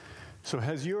So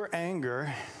has your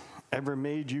anger ever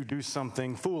made you do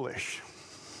something foolish?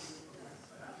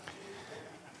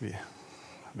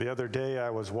 The other day I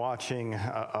was watching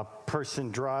a person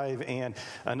drive and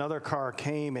another car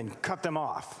came and cut them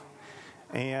off.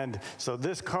 And so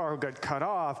this car got cut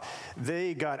off.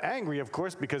 They got angry, of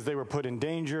course, because they were put in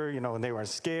danger, and they were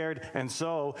scared. And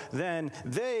so then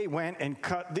they went and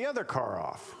cut the other car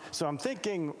off. So I'm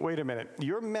thinking, wait a minute,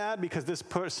 you're mad because this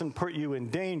person put you in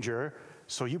danger,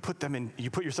 so you put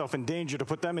yourself in danger to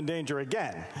put them in danger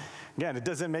again. Again, it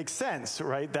doesn't make sense,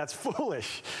 right? That's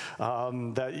foolish.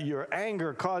 That your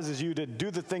anger causes you to do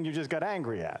the thing you just got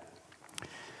angry at.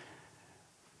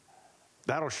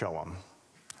 That'll show them.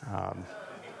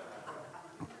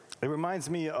 It reminds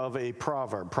me of a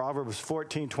proverb, Proverbs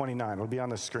 14:29. It'll be on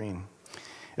the screen.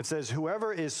 It says,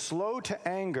 "Whoever is slow to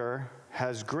anger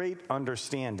has great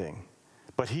understanding,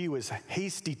 but he who is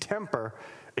hasty temper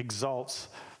exalts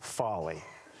folly."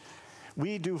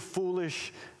 We do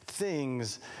foolish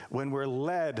things when we're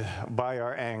led by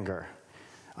our anger.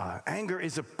 Anger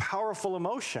is a powerful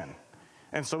emotion.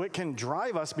 And so it can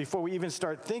drive us before we even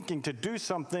start thinking to do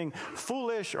something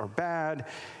foolish or bad.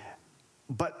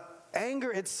 But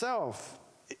anger itself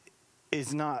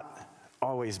is not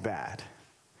always bad.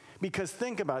 Because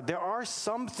think about it, there are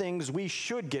some things we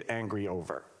should get angry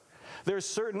over. There's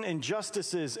certain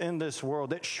injustices in this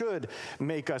world that should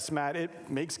make us mad.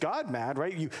 It makes God mad,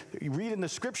 right? You read in the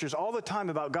scriptures all the time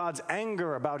about God's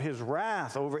anger, about his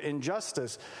wrath over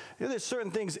injustice. There's certain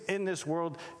things in this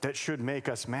world that should make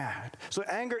us mad. So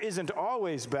anger isn't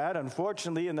always bad,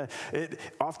 unfortunately, and it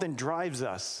often drives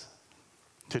us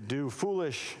to do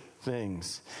foolish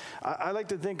things. I like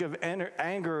to think of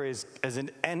anger as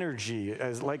an energy,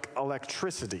 as like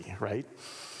electricity, right?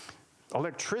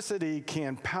 Electricity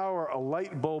can power a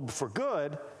light bulb for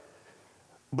good,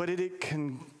 but it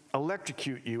can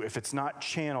electrocute you if it's not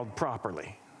channeled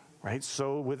properly, right?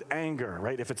 So with anger,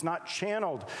 right? If it's not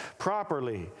channeled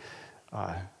properly,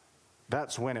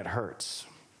 that's when it hurts.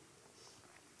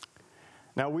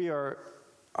 Now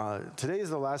today is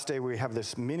the last day we have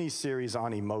this mini-series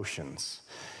on emotions.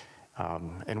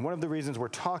 And one of the reasons we're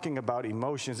talking about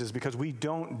emotions is because we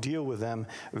don't deal with them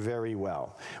very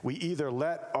well. We either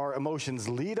let our emotions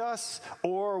lead us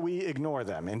or we ignore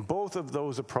them. And both of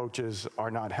those approaches are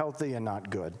not healthy and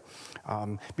not good.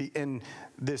 In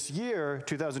this year,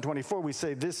 2024, we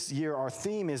say this year our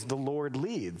theme is the Lord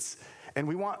leads. And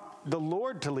we want the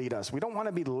Lord to lead us. We don't want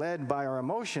to be led by our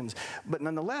emotions. But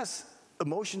nonetheless,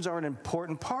 emotions are an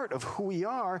important part of who we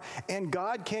are, and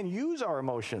God can use our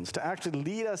emotions to actually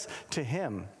lead us to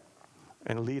him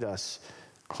and lead us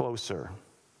closer.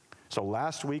 So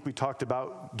last week we talked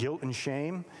about guilt and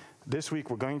shame. This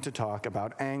week we're going to talk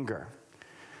about anger.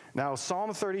 Now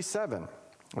Psalm 37,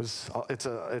 it's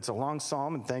a long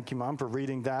psalm, and thank you, Mom, for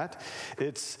reading that.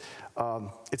 It's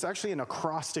actually an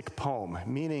acrostic poem,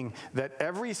 meaning that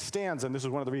every stanza, and this is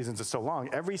one of the reasons it's so long,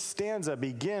 every stanza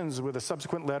begins with a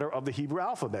subsequent letter of the Hebrew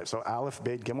alphabet. So Aleph,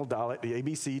 Bet, Gimel, Dalet, the A,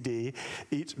 B, C, D,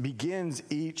 begins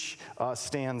each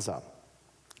stanza.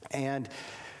 And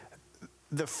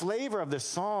the flavor of this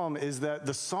psalm is that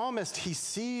the psalmist, he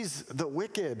sees the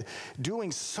wicked doing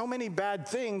so many bad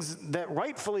things that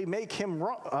rightfully make him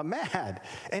mad.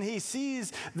 And he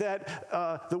sees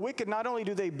that the wicked, not only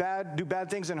do they do bad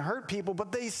things and hurt people,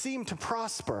 but they seem to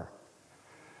prosper.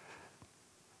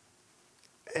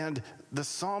 And the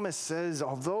psalmist says,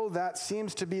 although that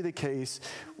seems to be the case,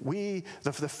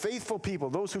 the faithful people,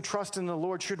 those who trust in the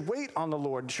Lord, should wait on the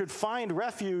Lord, should find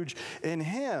refuge in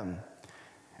him.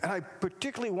 And I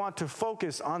particularly want to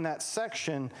focus on that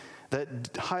section that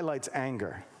highlights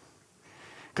anger.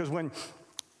 Because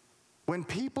when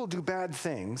people do bad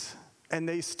things and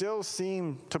they still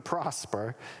seem to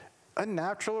prosper, a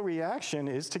natural reaction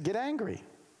is to get angry.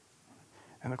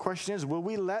 And the question is, will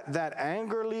we let that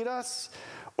anger lead us,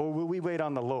 or will we wait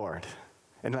on the Lord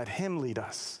and let him lead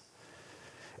us?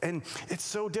 And it's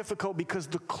so difficult because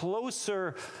the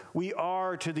closer we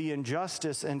are to the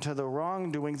injustice and to the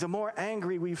wrongdoing, the more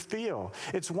angry we feel.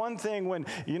 It's one thing when,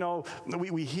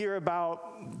 we hear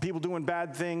about people doing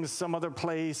bad things some other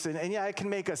place, and yeah, it can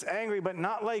make us angry, but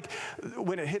not like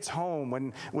when it hits home,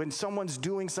 when someone's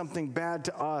doing something bad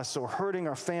to us or hurting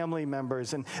our family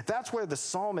members. And that's where the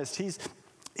psalmist, he's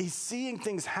seeing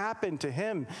things happen to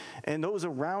him and those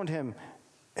around him,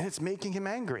 and it's making him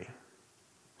angry.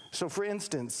 So for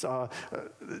instance,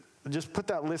 just put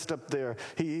that list up there.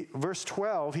 Verse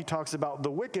 12, he talks about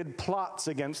the wicked plots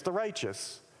against the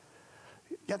righteous.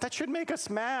 Yeah, that should make us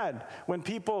mad when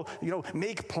people,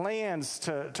 make plans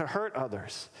to hurt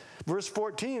others. Verse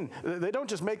 14, they don't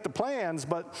just make the plans,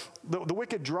 but the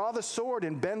wicked draw the sword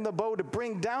and bend the bow to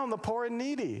bring down the poor and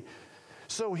needy.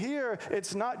 So here,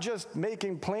 it's not just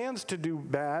making plans to do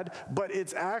bad, but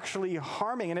it's actually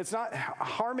harming. And it's not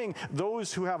harming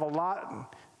those who have a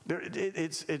lot.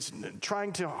 It's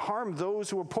trying to harm those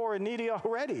who are poor and needy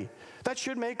already. That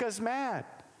should make us mad.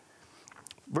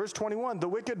 Verse 21, the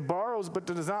wicked borrows but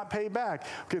does not pay back.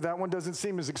 Okay, that one doesn't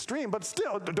seem as extreme, but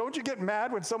still, don't you get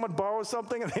mad when someone borrows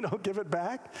something and they don't give it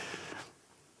back?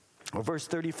 Well, verse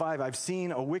 35, I've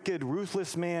seen a wicked,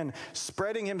 ruthless man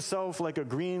spreading himself like a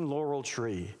green laurel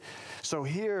tree. So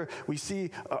here we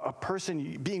see a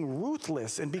person being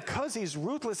ruthless, and because he's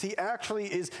ruthless, he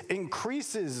actually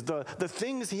increases the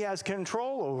things he has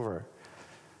control over.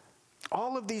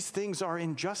 All of these things are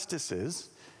injustices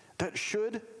that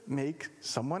should make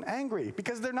someone angry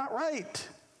because they're not right.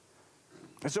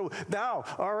 And so now,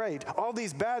 all right, all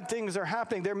these bad things are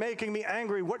happening. They're making me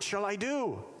angry. What shall I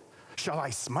do? Shall I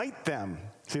smite them?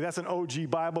 See, that's an OG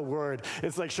Bible word.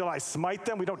 It's like, shall I smite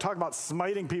them? We don't talk about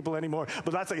smiting people anymore,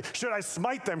 but that's like, should I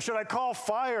smite them? Should I call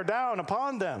fire down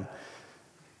upon them?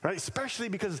 Right? Especially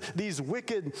because these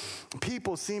wicked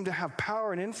people seem to have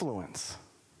power and influence.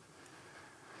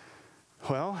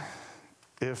 Well,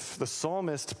 if the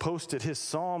psalmist posted his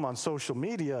psalm on social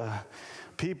media,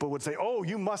 people would say, oh,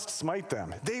 you must smite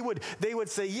them. They would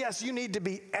say, yes, you need to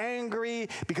be angry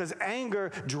because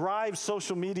anger drives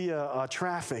social media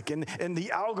traffic. And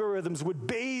the algorithms would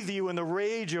bathe you in the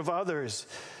rage of others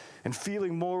and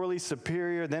feeling morally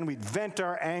superior. Then we'd vent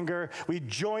our anger. We'd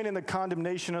join in the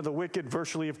condemnation of the wicked,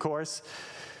 virtually, of course.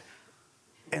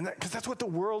 And because that's what the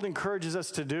world encourages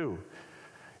us to do.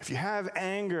 If you have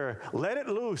anger, let it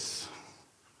loose.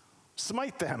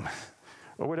 Smite them,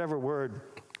 or whatever word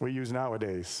we use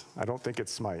nowadays. I don't think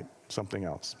it's smite, something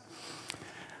else.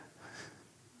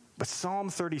 But Psalm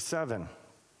 37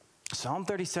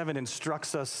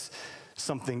 instructs us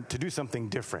to do something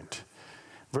different.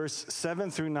 Verse 7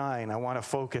 through 9, I want to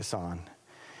focus on.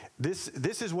 This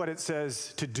is what it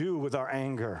says to do with our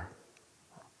anger,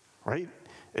 right?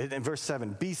 In verse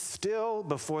 7, be still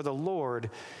before the Lord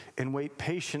and wait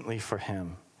patiently for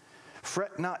him.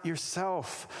 Fret not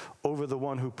yourself over the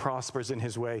one who prospers in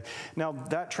his way. Now,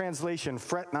 that translation,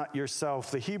 fret not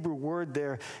yourself, the Hebrew word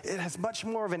there, it has much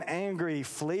more of an angry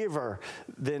flavor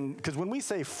than, because when we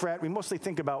say fret, we mostly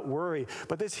think about worry,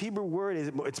 but this Hebrew word,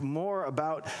 it's more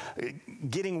about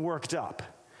getting worked up.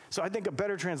 So I think a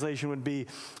better translation would be,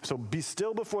 so be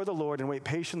still before the Lord and wait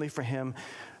patiently for him.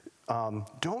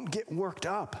 Don't get worked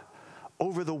up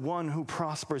over the one who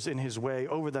prospers in his way,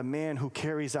 over the man who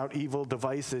carries out evil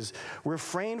devices.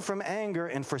 Refrain from anger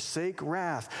and forsake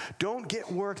wrath. Don't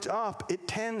get worked up. It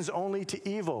tends only to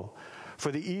evil.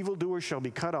 For the evildoer shall be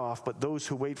cut off, but those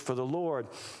who wait for the Lord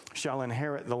shall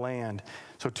inherit the land.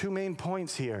 So 2 main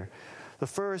points here. The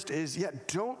first is,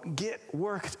 don't get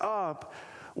worked up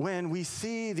when we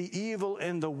see the evil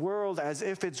in the world as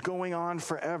if it's going on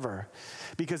forever.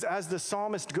 Because as the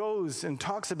psalmist goes and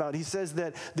talks about, he says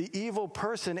that the evil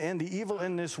person and the evil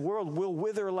in this world will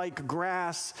wither like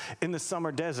grass in the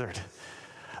summer desert.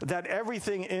 That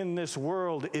everything in this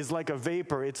world is like a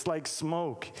vapor. It's like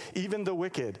smoke. Even the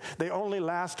wicked. They only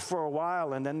last for a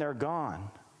while and then they're gone.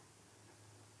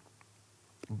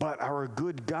 But our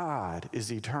good God is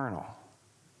eternal.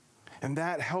 And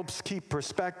that helps keep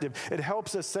perspective. It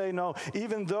helps us say, no,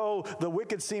 even though the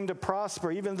wicked seem to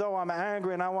prosper, even though I'm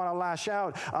angry and I want to lash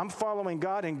out, I'm following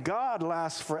God, and God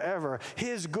lasts forever.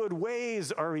 His good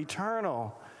ways are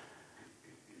eternal.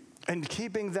 And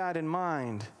keeping that in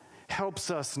mind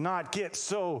helps us not get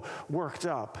so worked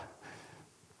up.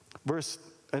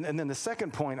 And then the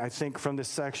second point, I think, from this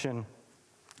section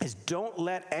is don't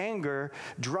let anger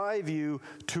drive you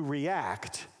to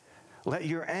react. Let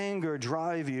your anger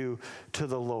drive you to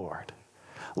the Lord.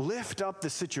 Lift up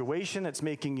the situation that's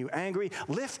making you angry.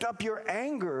 Lift up your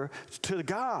anger to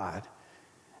God,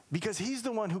 because he's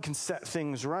the one who can set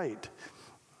things right.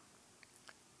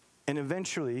 And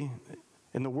eventually,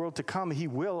 in the world to come, he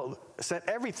will set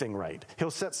everything right. He'll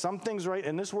set some things right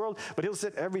in this world, but he'll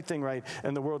set everything right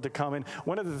in the world to come. And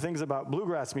one of the things about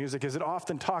bluegrass music is it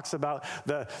often talks about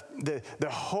the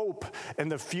hope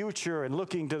and the future and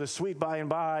looking to the sweet by and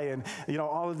by and,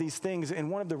 all of these things.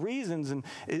 And one of the reasons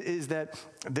is that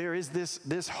there is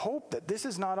this hope that this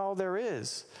is not all there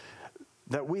is,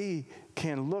 that we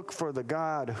can look for the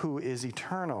God who is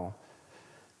eternal.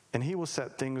 And he will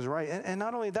set things right. And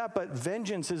not only that, but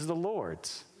vengeance is the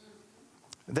Lord's.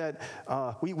 That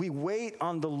we wait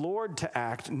on the Lord to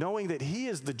act, knowing that he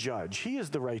is the judge. He is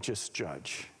the righteous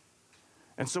judge.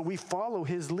 And so we follow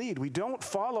his lead. We don't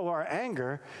follow our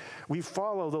anger. We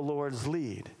follow the Lord's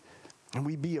lead. And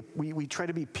we try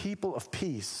to be people of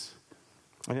peace.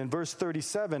 And in verse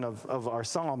 37 of our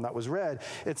psalm that was read,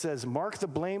 it says, "Mark the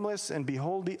blameless and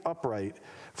behold the upright,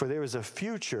 for there is a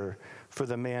future for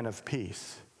the man of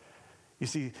peace." You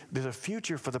see, there's a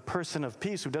future for the person of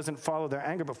peace who doesn't follow their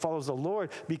anger but follows the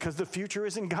Lord, because the future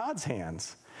is in God's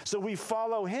hands. So we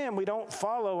follow him. We don't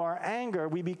follow our anger.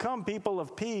 We become people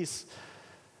of peace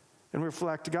and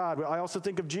reflect God. I also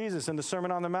think of Jesus in the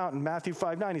Sermon on the Mount in Matthew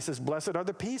 5:9. He says, "Blessed are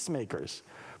the peacemakers,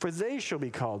 for they shall be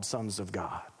called sons of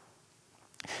God."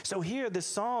 So here, this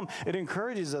psalm, it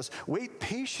encourages us, wait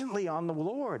patiently on the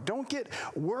Lord. Don't get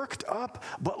worked up,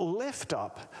 but lift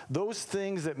up those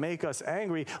things that make us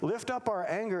angry. Lift up our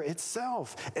anger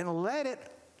itself and let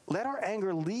our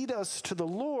anger lead us to the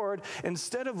Lord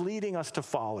instead of leading us to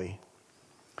folly.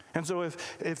 And so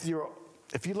if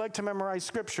you'd like to memorize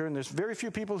scripture, and there's very few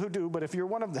people who do, but if you're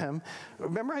one of them,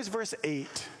 memorize verse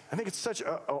 8. I think it's such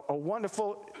a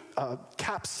wonderful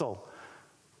capsule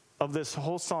of this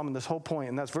whole psalm and this whole point,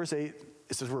 and that's verse 8.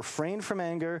 It says, "Refrain from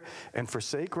anger and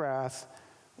forsake wrath.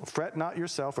 Fret not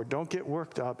yourself, or don't get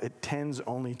worked up. It tends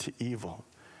only to evil."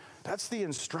 That's the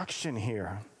instruction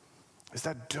here, is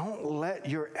that don't let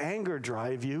your anger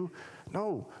drive you.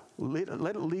 No, let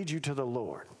it lead you to the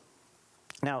Lord.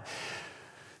 Now,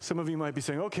 some of you might be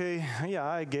saying, okay, yeah,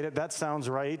 I get it. That sounds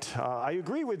right. I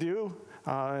agree with you.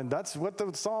 And that's what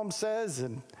the psalm says.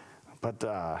 But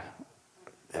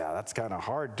that's kind of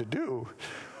hard to do.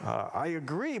 I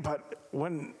agree, but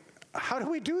how do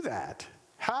we do that?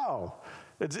 How?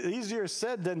 It's easier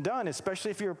said than done,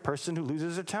 especially if you're a person who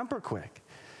loses a temper quick.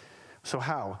 So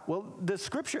how? Well, the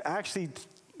scripture actually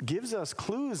gives us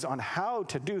clues on how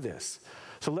to do this.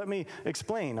 So let me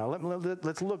explain. Now,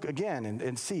 let's look again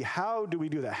and see, how do we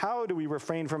do that? How do we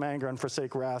refrain from anger and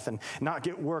forsake wrath and not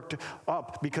get worked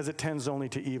up because it tends only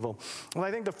to evil? Well,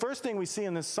 I think the first thing we see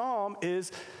in this psalm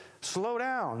is slow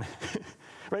down,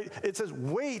 right? It says,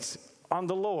 wait on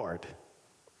the Lord,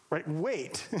 right?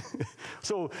 Wait.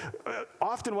 So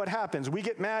often what happens, we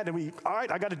get mad and all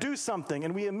right, I got to do something.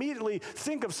 And we immediately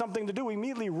think of something to do. We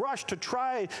immediately rush to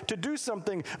try to do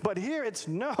something. But here it's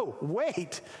no,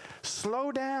 wait,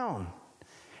 slow down.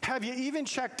 Have you even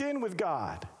checked in with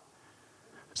God?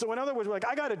 So in other words, we're like,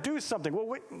 I got to do something. Well,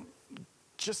 wait,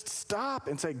 just stop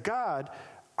and say, God,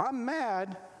 I'm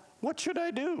mad. What should I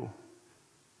do?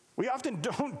 We often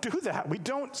don't do that. We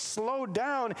don't slow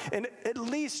down and at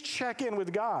least check in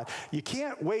with God. You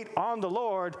can't wait on the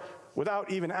Lord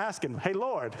without even asking, hey,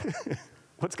 Lord,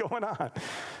 what's going on?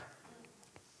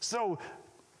 So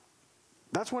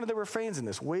that's one of the refrains in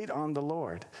this, wait on the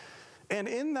Lord. And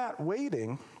in that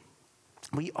waiting,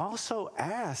 we also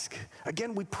ask,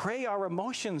 again, we pray our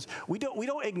emotions. We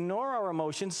don't ignore our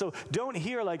emotions. So don't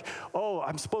hear like, oh,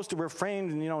 I'm supposed to refrain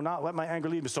and, not let my anger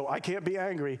lead me, so I can't be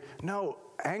angry. No,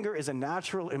 anger is a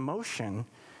natural emotion.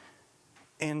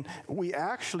 And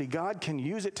God can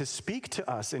use it to speak to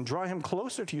us and draw him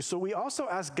closer to you. So we also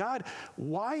ask God,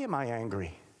 why am I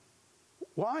angry?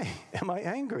 Why am I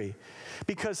angry?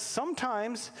 Because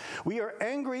sometimes we are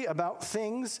angry about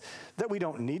things that we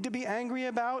don't need to be angry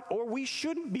about, or we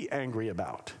shouldn't be angry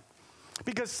about.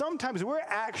 Because sometimes we're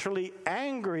actually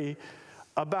angry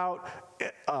about,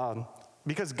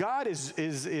 because God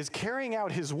is carrying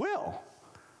out his will.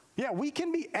 Yeah, we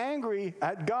can be angry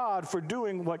at God for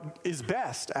doing what is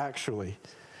best, actually.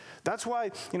 That's why,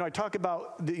 I talk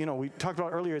about, we talked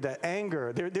about earlier that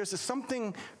anger, there's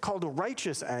something called a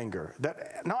righteous anger,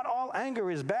 that not all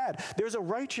anger is bad. There's a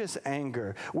righteous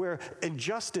anger where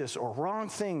injustice or wrong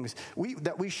things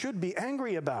that we should be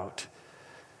angry about.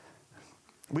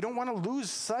 We don't want to lose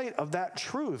sight of that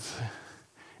truth.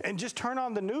 And just turn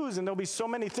on the news and there'll be so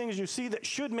many things you see that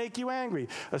should make you angry.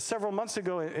 Several months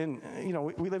ago,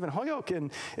 we live in Holyoke,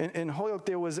 and in Holyoke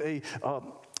there was a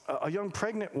young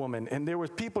pregnant woman, and there were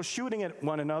people shooting at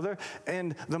one another,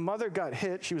 and the mother got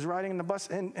hit. She was riding in the bus,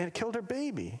 and it killed her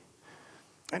baby.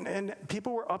 And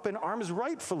people were up in arms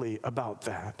rightfully about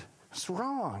that. It's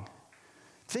wrong.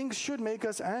 Things should make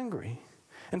us angry.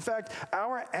 In fact,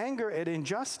 our anger at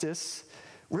injustice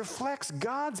reflects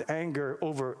God's anger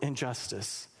over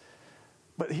injustice.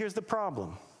 But here's the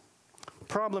problem. The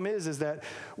problem is that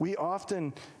we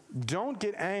often don't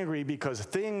get angry because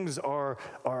things are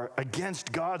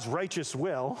against God's righteous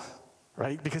will,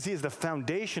 right? Because he is the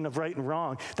foundation of right and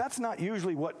wrong. That's not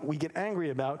usually what we get angry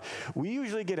about. We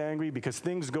usually get angry because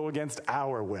things go against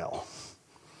our will,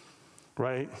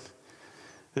 right?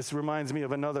 This reminds me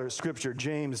of another scripture,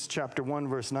 James chapter 1,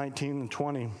 verse 19 and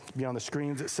 20. It'll be on the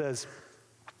screens. It says,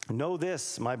 "Know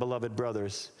this, my beloved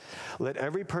brothers, let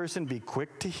every person be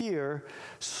quick to hear,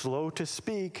 slow to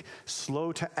speak,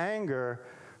 slow to anger,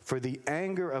 for the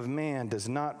anger of man does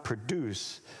not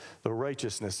produce the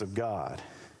righteousness of God."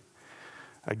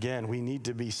 Again, we need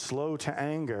to be slow to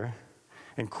anger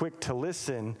and quick to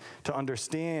listen to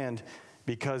understand,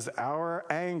 because our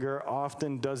anger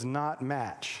often does not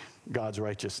match God's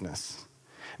righteousness.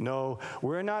 No,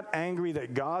 we're not angry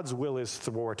that God's will is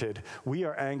thwarted. We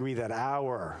are angry that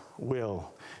our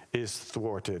will is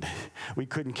thwarted. We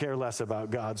couldn't care less about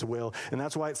God's will. And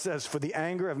that's why it says, for the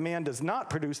anger of man does not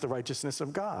produce the righteousness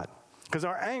of God. Because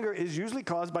our anger is usually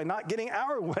caused by not getting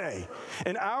our way.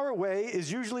 And our way is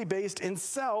usually based in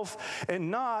self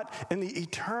and not in the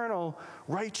eternal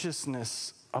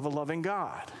righteousness of a loving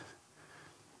God.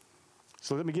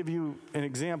 So let me give you an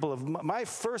example of my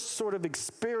first sort of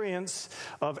experience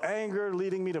of anger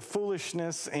leading me to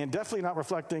foolishness and definitely not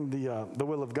reflecting the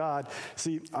will of God.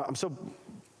 See, I'm so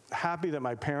happy that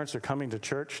my parents are coming to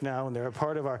church now, and they're a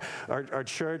part of our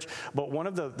church. But one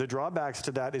of the drawbacks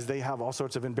to that is they have all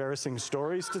sorts of embarrassing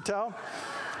stories to tell.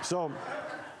 So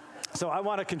I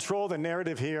want to control the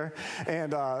narrative here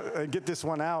and get this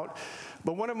one out.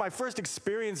 But one of my first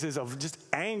experiences of just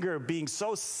anger being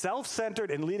so self-centered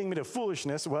and leading me to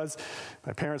foolishness was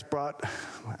my parents brought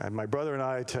my brother and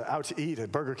I out to eat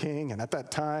at Burger King. And at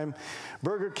that time,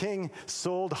 Burger King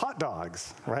sold hot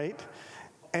dogs, right?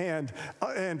 And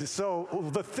so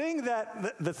the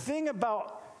thing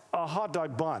about a hot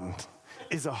dog bun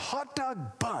is a hot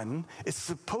dog bun is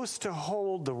supposed to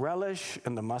hold the relish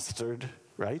and the mustard,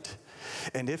 right?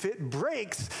 And if it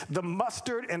breaks, the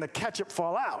mustard and the ketchup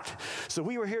fall out. So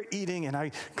we were here eating, and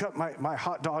I cut my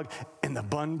hot dog, and the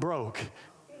bun broke.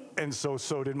 And so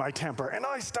did my temper. And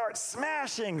I start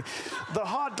smashing the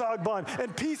hot dog bun.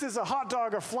 And pieces of hot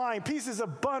dog are flying. Pieces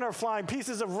of bun are flying.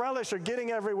 Pieces of relish are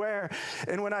getting everywhere.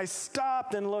 And when I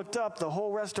stopped and looked up, the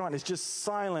whole restaurant is just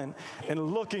silent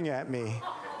and looking at me.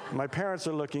 My parents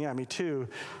are looking at me too.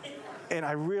 And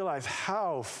I realized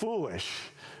how foolish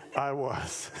I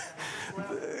was.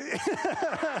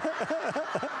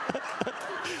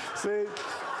 See?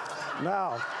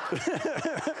 Now.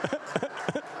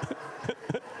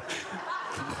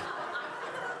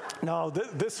 No,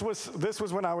 this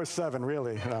was when I was 7,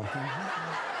 really. No.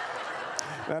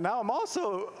 Now I'm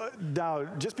also,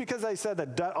 just because I said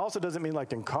that also doesn't mean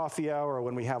like in coffee hour or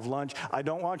when we have lunch. I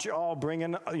don't want you all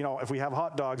bringing, if we have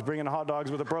hot dogs, bringing hot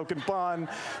dogs with a broken bun,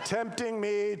 tempting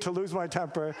me to lose my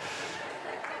temper.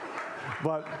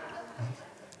 But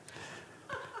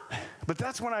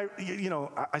that's when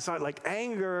I saw it, like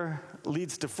anger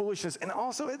leads to foolishness. And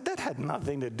also that had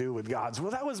nothing to do with God's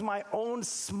will. That was my own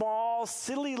small,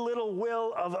 silly little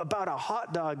will about a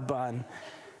hot dog bun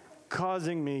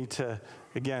causing me to,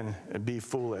 again, be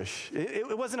foolish.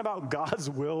 It wasn't about God's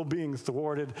will being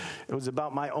thwarted. It was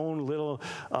about my own little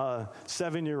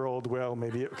 7-year-old will,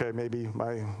 maybe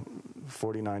my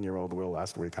 49-year-old will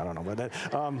last week. I don't know.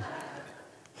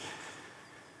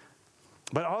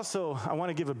 But also, I want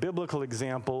to give a biblical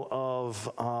example of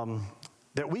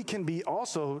that we can be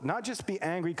also, not just be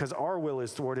angry because our will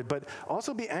is thwarted, but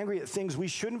also be angry at things we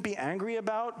shouldn't be angry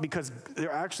about, because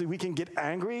we can get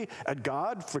angry at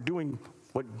God for doing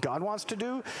what God wants to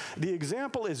do. The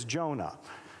example is Jonah.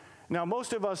 Now,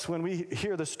 most of us, when we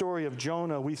hear the story of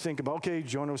Jonah, we think about, okay,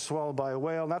 Jonah was swallowed by a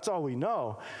whale, and that's all we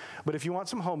know. But if you want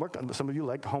some homework, some of you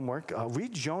like homework,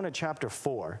 read Jonah chapter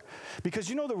 4. Because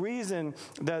you know the reason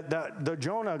that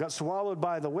Jonah got swallowed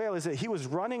by the whale is that he was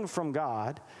running from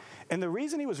God. And the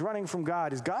reason he was running from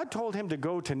God is God told him to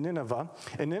go to Nineveh.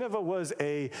 And Nineveh was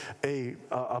a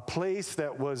place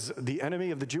that was the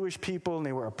enemy of the Jewish people, and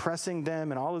they were oppressing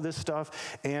them and all of this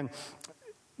stuff. And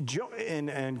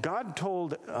God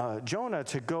told Jonah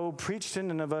to go preach to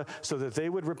Nineveh so that they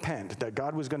would repent, that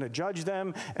God was going to judge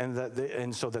them,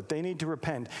 and so that they need to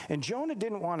repent. And Jonah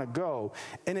didn't want to go.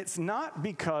 And it's not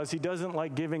because he doesn't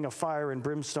like giving a fire and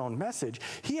brimstone message.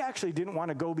 He actually didn't want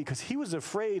to go because he was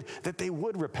afraid that they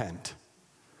would repent.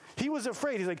 He was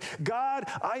afraid. He's like, God,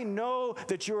 I know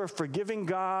that you're a forgiving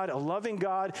God, a loving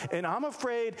God, and I'm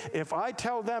afraid if I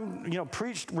tell them,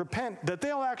 preach, repent, that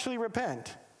they'll actually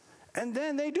repent. And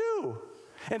then they do.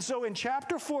 And so in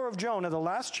chapter 4 of Jonah, the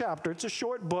last chapter, it's a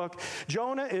short book,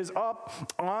 Jonah is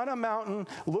up on a mountain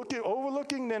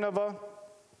overlooking Nineveh.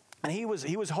 And he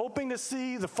was hoping to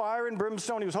see the fire and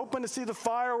brimstone. He was hoping to see the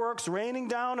fireworks raining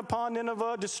down upon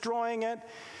Nineveh, destroying it.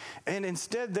 And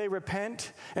instead they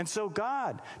repent. And so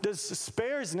God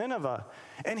spares Nineveh.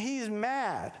 And he's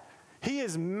mad. He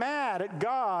is mad at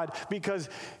God because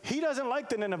he doesn't like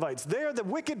the Ninevites. They're the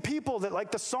wicked people that, like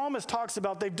the psalmist talks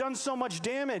about, they've done so much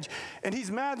damage. And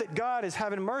he's mad that God is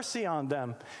having mercy on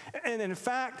them. And in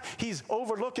fact, he's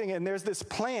overlooking it, and there's this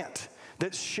plant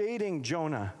that's shading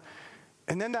Jonah.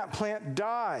 And then that plant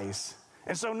dies.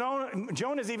 And so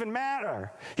Jonah's even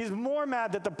madder. He's more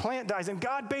mad that the plant dies. And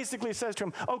God basically says to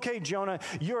him, okay, Jonah,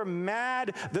 you're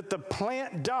mad that the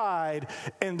plant died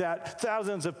and that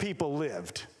thousands of people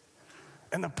lived.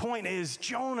 And the point is,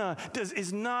 Jonah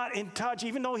is not in touch.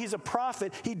 Even though he's a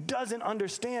prophet, he doesn't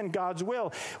understand God's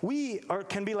will. We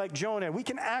can be like Jonah. We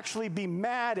can actually be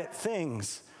mad at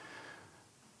things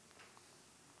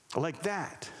like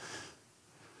that.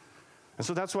 And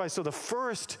so that's why, the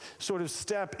first sort of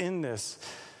step in this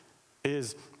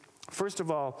is, first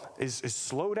of all, is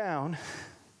slow down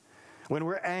when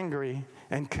we're angry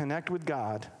and connect with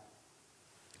God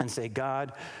and say,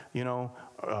 God,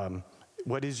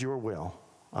 what is your will?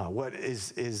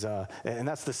 And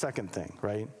that's the second thing,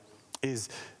 right? Is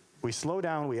we slow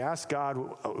down, we ask God,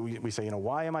 we say,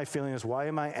 why am I feeling this? Why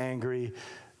am I angry?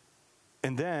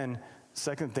 And then,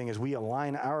 second thing is we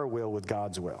align our will with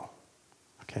God's will,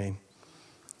 okay?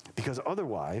 Because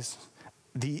otherwise,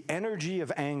 the energy of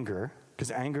anger,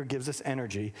 because anger gives us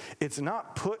energy, it's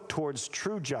not put towards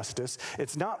true justice.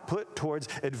 It's not put towards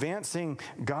advancing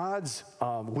God's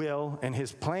will and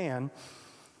his plan.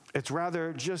 It's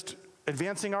rather just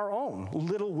advancing our own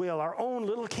little will, our own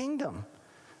little kingdom.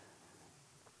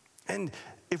 And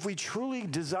if we truly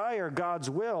desire God's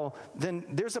will, then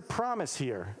there's a promise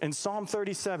here in Psalm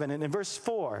 37 and in verse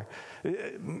 4.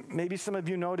 Maybe some of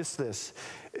you noticed this.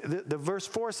 The verse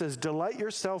 4 says, delight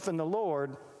yourself in the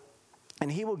Lord,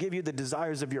 and he will give you the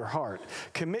desires of your heart.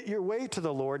 Commit your way to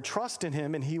the Lord, trust in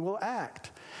him, and he will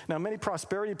act. Now, many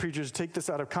prosperity preachers take this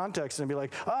out of context and be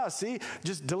like, see,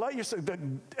 just delight yourself.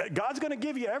 God's going to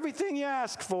give you everything you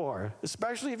ask for,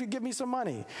 especially if you give me some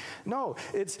money. No,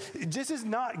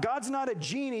 God's not a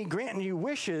genie granting you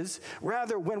wishes.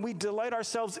 Rather, when we delight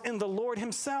ourselves in the Lord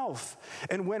himself,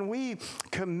 and when we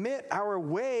commit our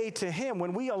way to him,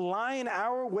 when we align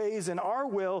our ways and our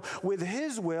will with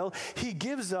his will, he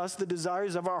gives us the desires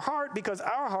of our heart, because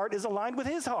our heart is aligned with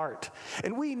his heart.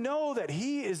 And we know that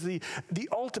he is the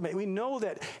ultimate. We know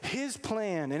that his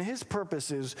plan and his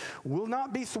purposes will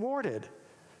not be thwarted.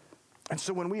 And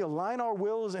so when we align our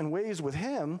wills and ways with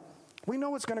him, we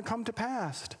know it's going to come to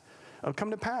pass.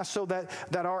 So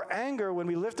that our anger, when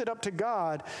we lift it up to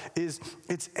God,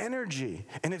 it's energy,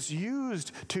 and it's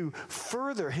used to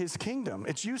further his kingdom.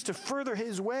 It's used to further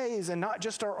his ways and not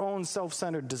just our own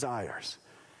self-centered desires.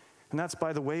 And that's,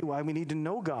 by the way, why we need to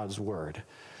know God's word,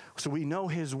 so we know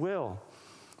his will.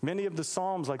 Many of the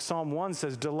Psalms, like Psalm 1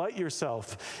 says, delight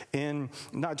yourself in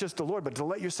not just the Lord, but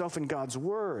delight yourself in God's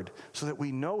word, so that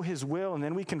we know his will, and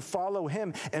then we can follow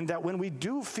him. And that when we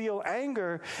do feel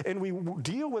anger and we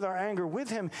deal with our anger with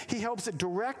him, he helps it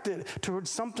direct it towards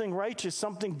something righteous,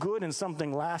 something good, and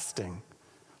something lasting.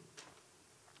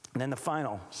 And then the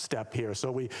final step here.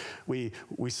 So we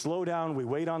slow down, we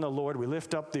wait on the Lord, we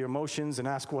lift up the emotions and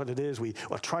ask what it is. We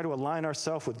try to align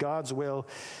ourselves with God's will.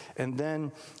 And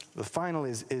then the final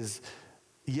is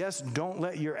yes, don't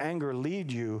let your anger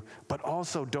lead you, but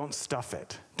also don't stuff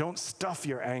it. Don't stuff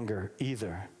your anger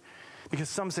either. Because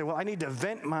some say, well, I need to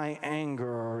vent my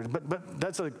anger, but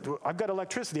that's I've got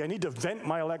electricity. I need to vent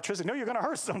my electricity. No, you're going to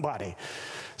hurt somebody.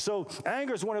 So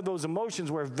anger is one of those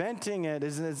emotions where venting it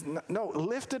is no,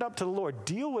 lift it up to the Lord.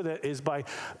 Deal with it is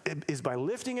by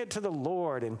lifting it to the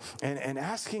Lord and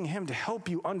asking him to help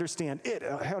you understand it,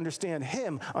 understand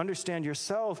him, understand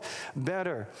yourself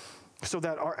better, so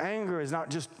that our anger is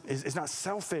not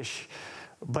selfish,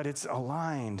 but it's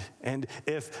aligned. And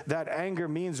if that anger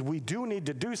means we do need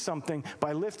to do something,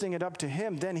 by lifting it up to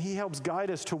him, then he helps guide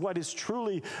us to what is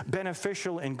truly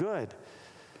beneficial and good.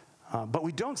 But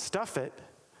we don't stuff it.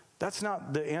 That's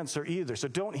not the answer either. So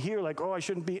don't hear like, I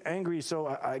shouldn't be angry,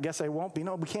 so I guess I won't be.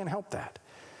 No, we can't help that.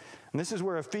 And this is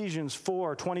where Ephesians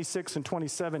 4:26 and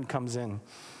 27 comes in.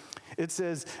 It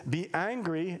says, be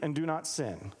angry and do not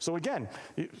sin. So again,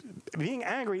 being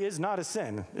angry is not a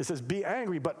sin. It says, be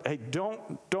angry, but hey,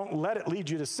 don't let it lead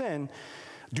you to sin.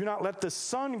 Do not let the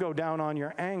sun go down on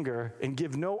your anger, and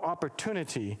give no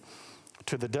opportunity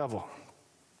to the devil.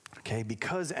 Okay,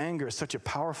 because anger is such a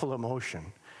powerful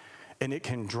emotion, and it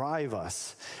can drive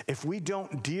us. If we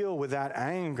don't deal with that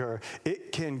anger,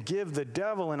 it can give the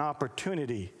devil an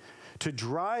opportunity to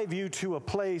drive you to a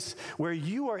place where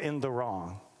you are in the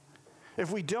wrong. If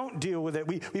we don't deal with it,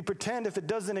 we pretend if it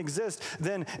doesn't exist,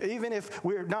 then even if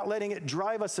we're not letting it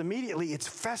drive us immediately, it's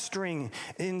festering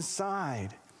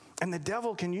inside. And the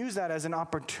devil can use that as an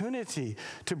opportunity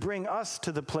to bring us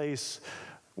to the place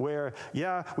where,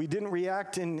 we didn't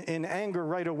react in anger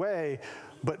right away,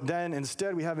 but then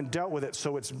instead we haven't dealt with it,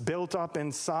 so it's built up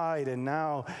inside, and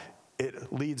now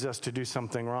it leads us to do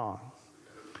something wrong.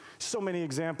 So many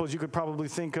examples you could probably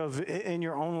think of in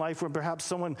your own life where perhaps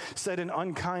someone said an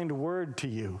unkind word to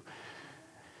you.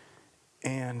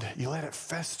 and you let it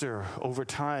fester over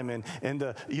time,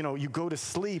 and you go to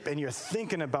sleep and you're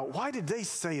thinking about, why did they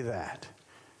say that?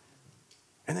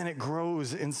 And then it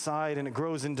grows inside, and it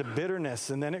grows into bitterness,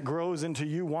 and then it grows into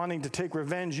you wanting to take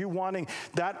revenge, you wanting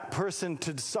that person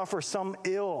to suffer some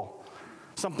ill,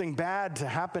 something bad to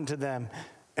happen to them,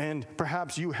 and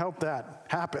perhaps you help that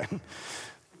happen.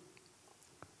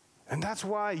 And that's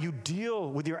why you deal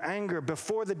with your anger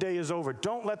before the day is over.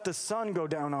 Don't let the sun go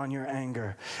down on your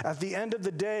anger. At the end of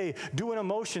the day, do an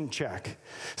emotion check.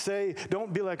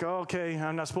 Don't be like, oh, okay,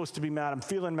 I'm not supposed to be mad. I'm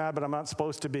feeling mad, but I'm not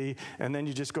supposed to be. And then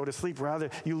you just go to sleep. Rather,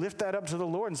 you lift that up to the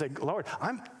Lord and say, Lord,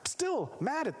 I'm still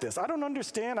mad at this. I don't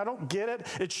understand. I don't get it.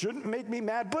 It shouldn't make me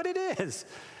mad, but it is.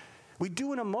 We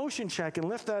do an emotion check and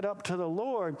lift that up to the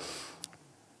Lord,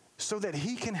 so that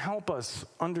he can help us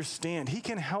understand. He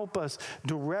can help us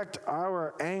direct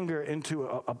our anger into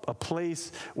a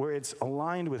place where it's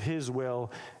aligned with his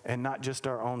will and not just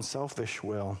our own selfish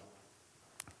will.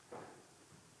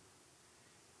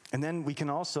 And then we can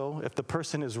also, if the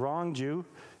person has wronged you,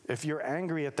 if you're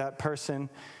angry at that person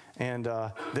and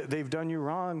they've done you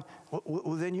wrong,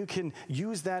 well, then you can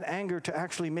use that anger to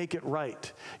actually make it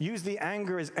right. Use the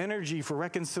anger as energy for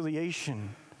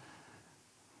reconciliation.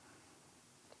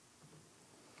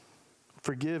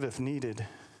 Forgive if needed.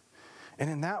 And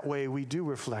in that way, we do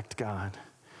reflect God.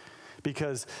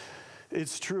 Because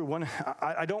it's true,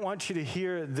 I don't want you to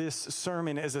hear this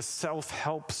sermon as a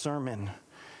self-help sermon,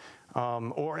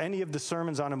 or any of the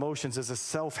sermons on emotions as a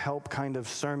self-help kind of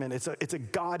sermon. It's a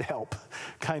God-help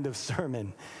kind of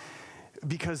sermon.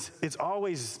 Because it's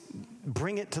always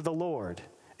bring it to the Lord.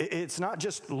 It's not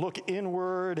just look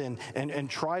inward and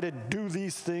try to do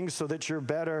these things so that you're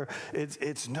better.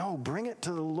 It's no, bring it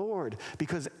to the Lord.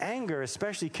 Because anger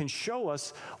especially can show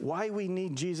us why we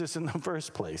need Jesus in the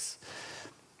first place.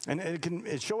 And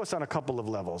it show us on a couple of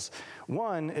levels.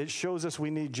 One, it shows us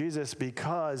we need Jesus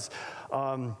because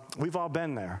we've all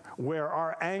been there, where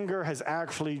our anger has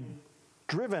actually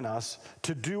driven us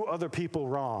to do other people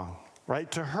wrong, right?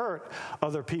 To hurt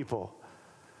other people.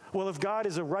 Well, if God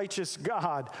is a righteous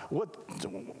God,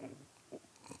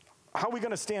 how are we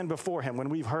going to stand before him when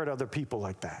we've hurt other people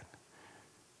like that?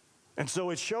 And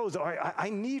so it shows, I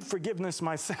need forgiveness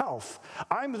myself.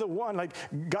 I'm the one, like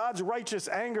God's righteous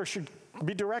anger should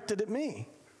be directed at me.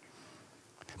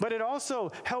 But it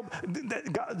also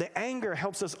the anger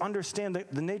helps us understand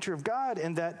the nature of God,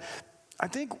 and that I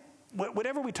think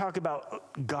whatever we talk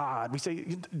about God, we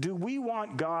say, do we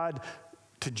want God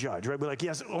to judge, right? We're like,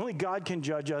 yes, only God can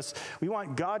judge us. We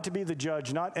want God to be the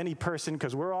judge, not any person,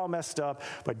 because we're all messed up,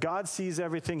 but God sees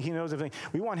everything. He knows everything.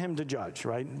 We want him to judge,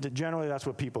 right? Generally, that's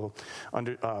what people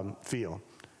feel.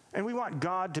 And we want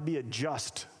God to be a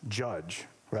just judge,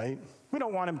 right? We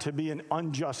don't want him to be an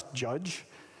unjust judge.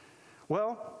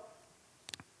 Well,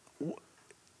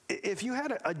 if you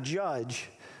had a judge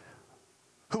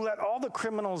who let all the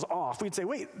criminals off, we'd say,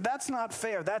 wait, that's not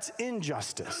fair. That's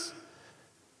injustice.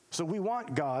 So we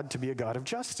want God to be a God of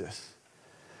justice.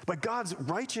 But God's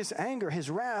righteous anger, his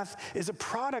wrath, is a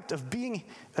product of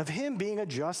him being a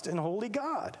just and holy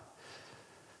God.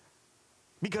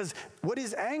 Because what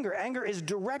is anger? Anger is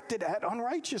directed at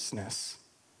unrighteousness.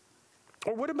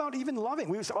 Or what about even loving?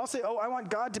 We all say, I want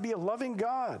God to be a loving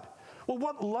God. Well,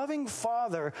 what loving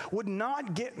father would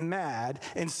not get mad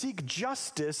and seek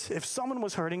justice if someone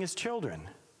was hurting his children?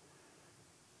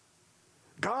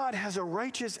 God has a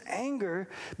righteous anger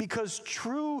because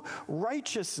true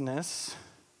righteousness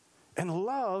and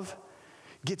love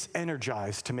gets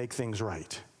energized to make things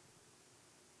right.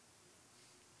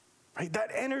 Right?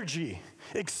 That energy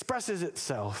expresses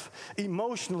itself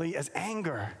emotionally as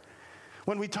anger.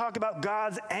 When we talk about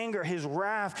God's anger, his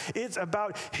wrath, it's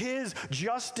about his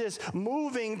justice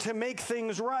moving to make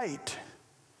things right.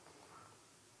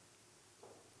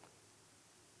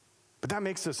 But that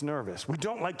makes us nervous. We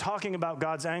don't like talking about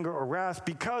God's anger or wrath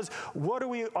because what are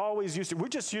we always used to? We're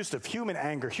just used to human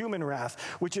anger, human wrath,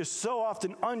 which is so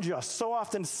often unjust, so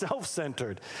often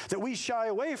self-centered, that we shy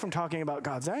away from talking about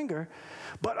God's anger.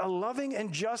 But a loving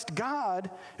and just God,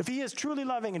 if he is truly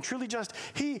loving and truly just,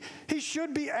 he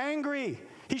should be angry.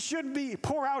 He should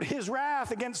pour out his wrath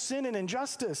against sin and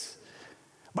injustice.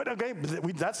 But okay,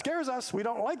 that scares us. We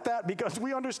don't like that because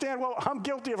we understand, well, I'm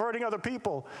guilty of hurting other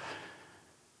people.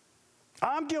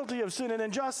 I'm guilty of sin and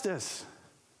injustice.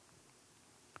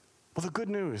 Well, the good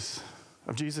news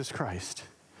of Jesus Christ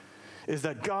is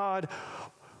that God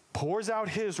pours out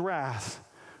his wrath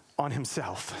on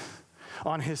himself,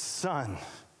 on his son,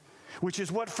 which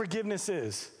is what forgiveness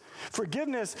is.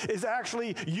 Forgiveness is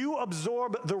actually you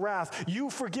absorb the wrath. You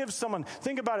forgive someone.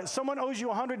 Think about it. Someone owes you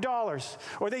 $100,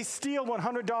 or they steal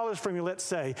 $100 from you, let's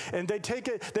say, and they take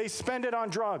it, they spend it on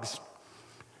drugs.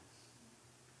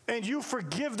 And you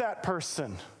forgive that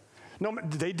person. No,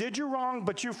 they did you wrong,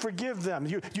 but you forgive them.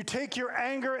 You take your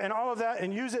anger and all of that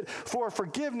and use it for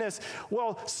forgiveness.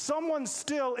 Well, someone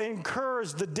still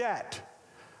incurs the debt.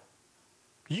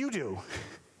 You do,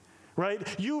 right?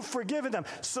 You've forgiven them.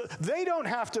 So they don't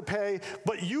have to pay,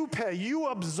 but you pay. You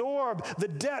absorb the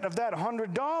debt of that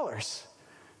 $100.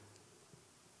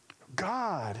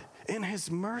 God, in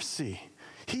his mercy,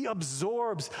 he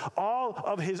absorbs all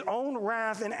of his own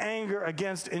wrath and anger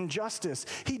against injustice.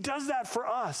 He does that for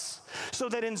us so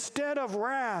that instead of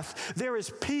wrath, there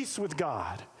is peace with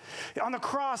God. On the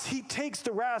cross, he takes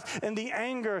the wrath and the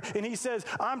anger, and he says,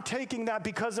 I'm taking that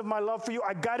because of my love for you.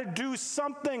 I got to do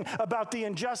something about the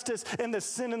injustice and the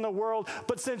sin in the world.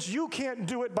 But since you can't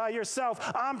do it by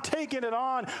yourself, I'm taking it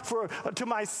on to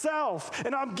myself,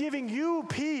 and I'm giving you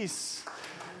peace.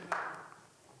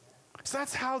 So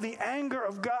that's how the anger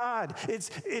of God,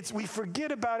 we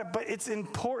forget about it, but it's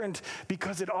important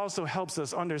because it also helps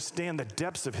us understand the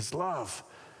depths of his love.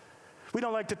 We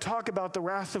don't like to talk about the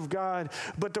wrath of God,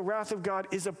 but the wrath of God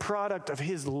is a product of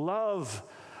his love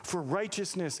for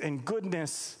righteousness and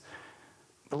goodness,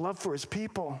 the love for his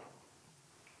people.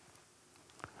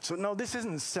 So no, this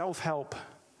isn't self-help.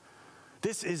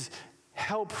 This is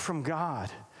help from God,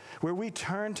 where we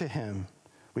turn to him.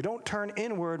 We don't turn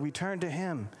inward, we turn to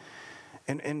him.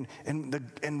 And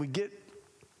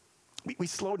we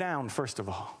slow down, first of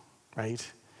all,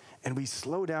 right? And we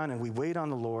slow down and we wait on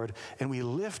the Lord, and we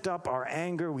lift up our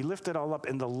anger, we lift it all up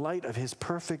in the light of his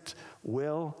perfect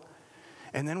will.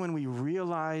 And then when we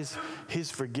realize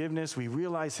his forgiveness, we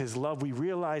realize his love, we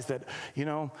realize that,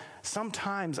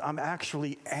 sometimes I'm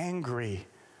actually angry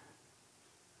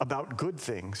about good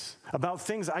things, about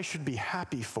things I should be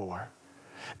happy for.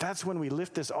 That's when we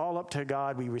lift this all up to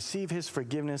God. We receive his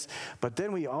forgiveness, but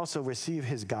then we also receive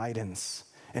his guidance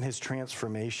and his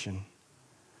transformation.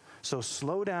 So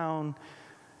slow down,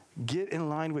 get in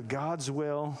line with God's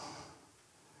will.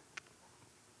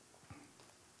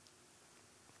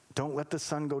 Don't let the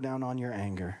sun go down on your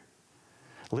anger.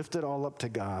 Lift it all up to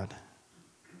God,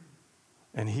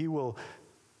 and he will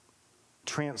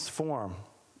transform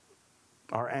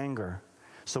our anger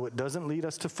so it doesn't lead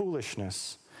us to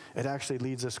foolishness. It actually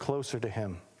leads us closer to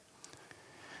him.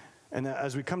 And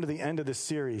as we come to the end of this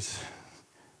series,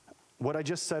 what I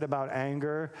just said about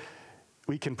anger,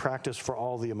 we can practice for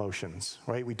all the emotions,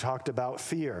 right? We talked about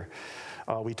fear.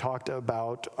 We talked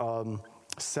about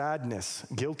sadness,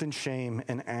 guilt and shame,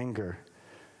 and anger.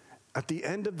 At the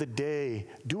end of the day,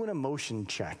 do an emotion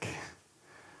check.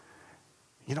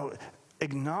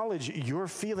 Acknowledge your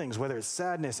feelings, whether it's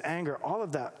sadness, anger, all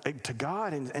of that, to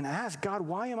God, and ask God,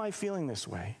 why am I feeling this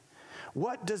way?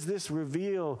 What does this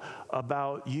reveal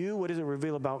about you? What does it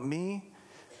reveal about me?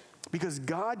 Because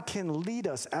God can lead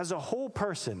us as a whole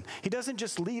person. He doesn't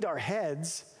just lead our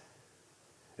heads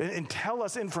and tell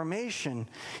us information.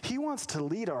 He wants to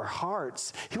lead our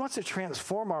hearts. He wants to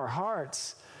transform our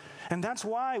hearts. And that's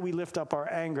why we lift up our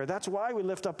anger. That's why we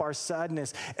lift up our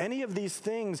sadness. Any of these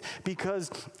things, because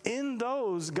in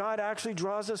those, God actually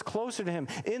draws us closer to him.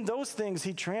 In those things,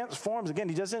 he transforms. Again,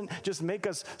 he doesn't just make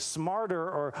us smarter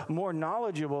or more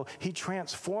knowledgeable. He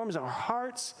transforms our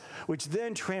hearts, which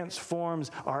then transforms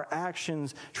our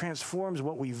actions, transforms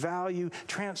what we value,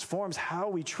 transforms how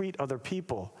we treat other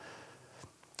people.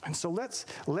 And so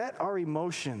let our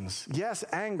emotions, yes,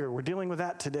 anger, we're dealing with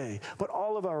that today, but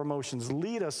all of our emotions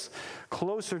lead us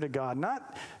closer to God,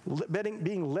 not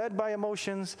being led by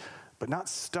emotions, but not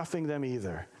stuffing them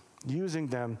either, using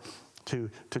them to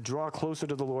draw closer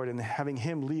to the Lord and having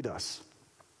him lead us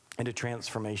into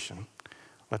transformation.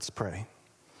 Let's pray.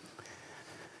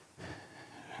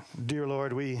 Dear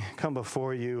Lord, we come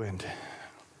before you and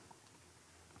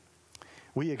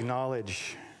we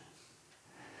acknowledge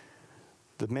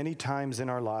the many times in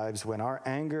our lives when our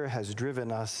anger has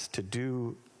driven us to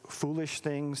do foolish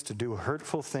things, to do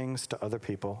hurtful things to other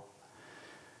people.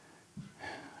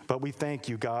 But we thank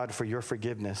you, God, for your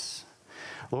forgiveness.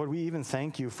 Lord, we even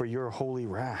thank you for your holy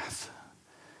wrath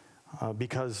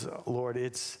because, Lord,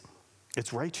 it's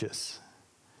righteous.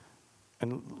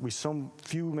 And so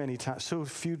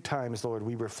few times, Lord,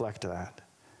 we reflect that.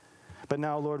 But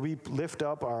now, Lord, we lift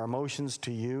up our emotions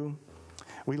to you.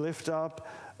 We lift up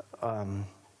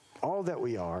all that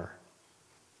we are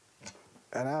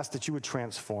and ask that you would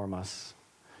transform us.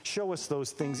 Show us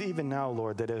those things even now,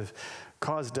 Lord, that have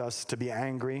caused us to be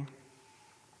angry,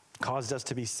 caused us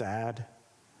to be sad.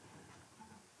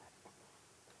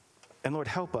 And Lord,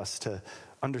 help us to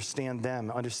understand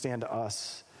them, understand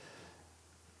us,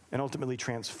 and ultimately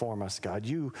transform us, God.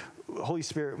 You, Holy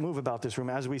Spirit, move about this room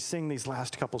as we sing these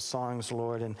last couple songs,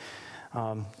 Lord, and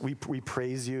we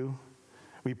praise you.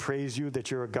 We praise you that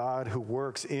you're a God who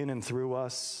works in and through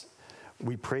us.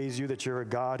 We praise you that you're a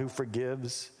God who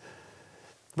forgives.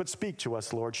 But speak to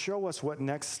us, Lord. Show us what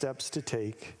next steps to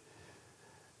take.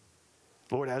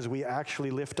 Lord, as we actually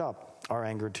lift up our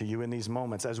anger to you in these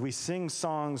moments, as we sing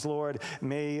songs, Lord,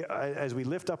 as we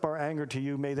lift up our anger to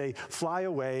you, may they fly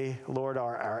away, Lord,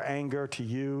 our anger to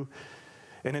you.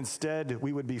 And instead,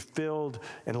 we would be filled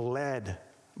and led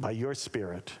by your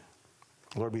Spirit.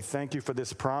 Lord, we thank you for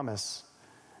this promise.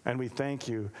 And we thank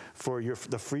you for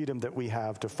the freedom that we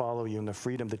have to follow you and the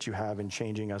freedom that you have in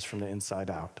changing us from the inside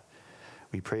out.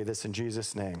 We pray this in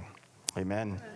Jesus' name. Amen.